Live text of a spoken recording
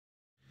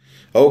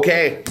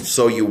Okay,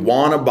 so you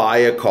want to buy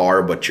a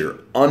car, but you're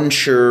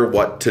unsure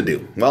what to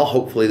do. Well,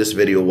 hopefully this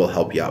video will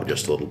help you out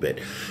just a little bit.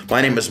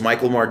 My name is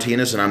Michael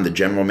Martinez, and I'm the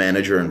general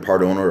manager and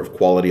part owner of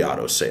Quality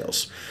Auto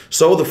Sales.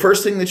 So the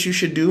first thing that you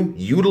should do,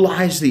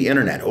 utilize the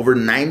internet. Over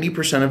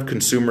 90% of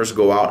consumers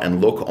go out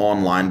and look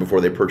online before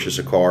they purchase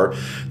a car.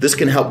 This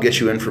can help get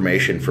you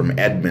information from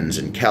Edmunds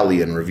and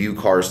Kelly and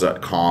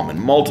ReviewCars.com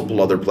and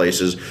multiple other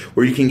places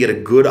where you can get a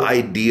good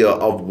idea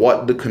of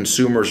what the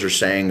consumers are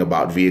saying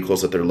about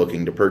vehicles that they're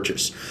looking to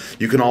purchase.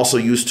 You can also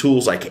use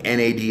tools like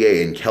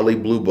NADA and Kelley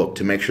Blue Book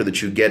to make sure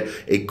that you get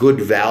a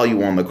good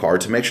value on the car,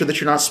 to make sure that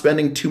you're not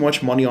spending too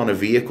much money on a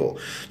vehicle.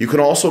 You can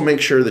also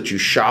make sure that you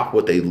shop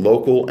with a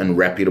local and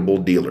reputable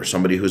dealer,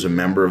 somebody who's a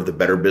member of the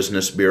Better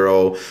Business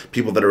Bureau,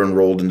 people that are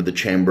enrolled into the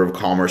Chamber of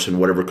Commerce in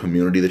whatever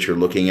community that you're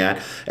looking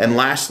at. And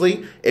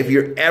lastly, if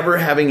you're ever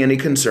having any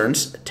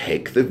concerns,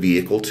 take the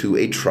vehicle to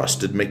a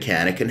trusted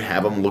mechanic and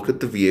have them look at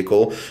the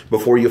vehicle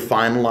before you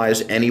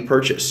finalize any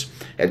purchase.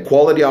 At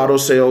Quality Auto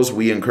Sales,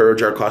 we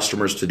encourage our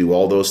customers to do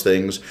all those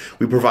things.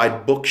 We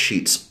provide book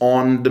sheets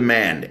on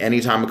demand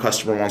anytime a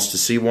customer wants to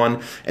see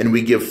one, and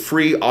we give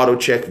free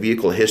AutoCheck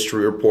vehicle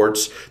history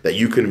reports that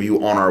you can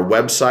view on our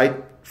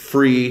website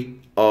free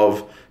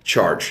of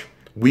charge.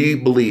 We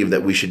believe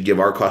that we should give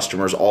our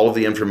customers all of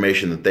the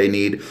information that they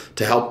need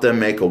to help them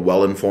make a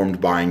well-informed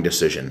buying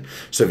decision.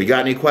 So if you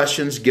got any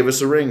questions, give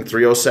us a ring,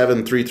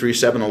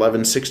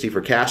 307-337-1160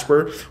 for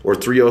Casper or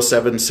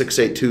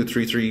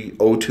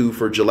 307-682-3302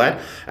 for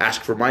Gillette.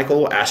 Ask for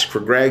Michael, ask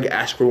for Greg,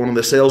 ask for one of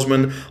the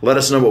salesmen. Let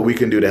us know what we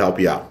can do to help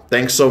you out.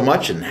 Thanks so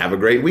much and have a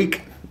great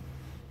week.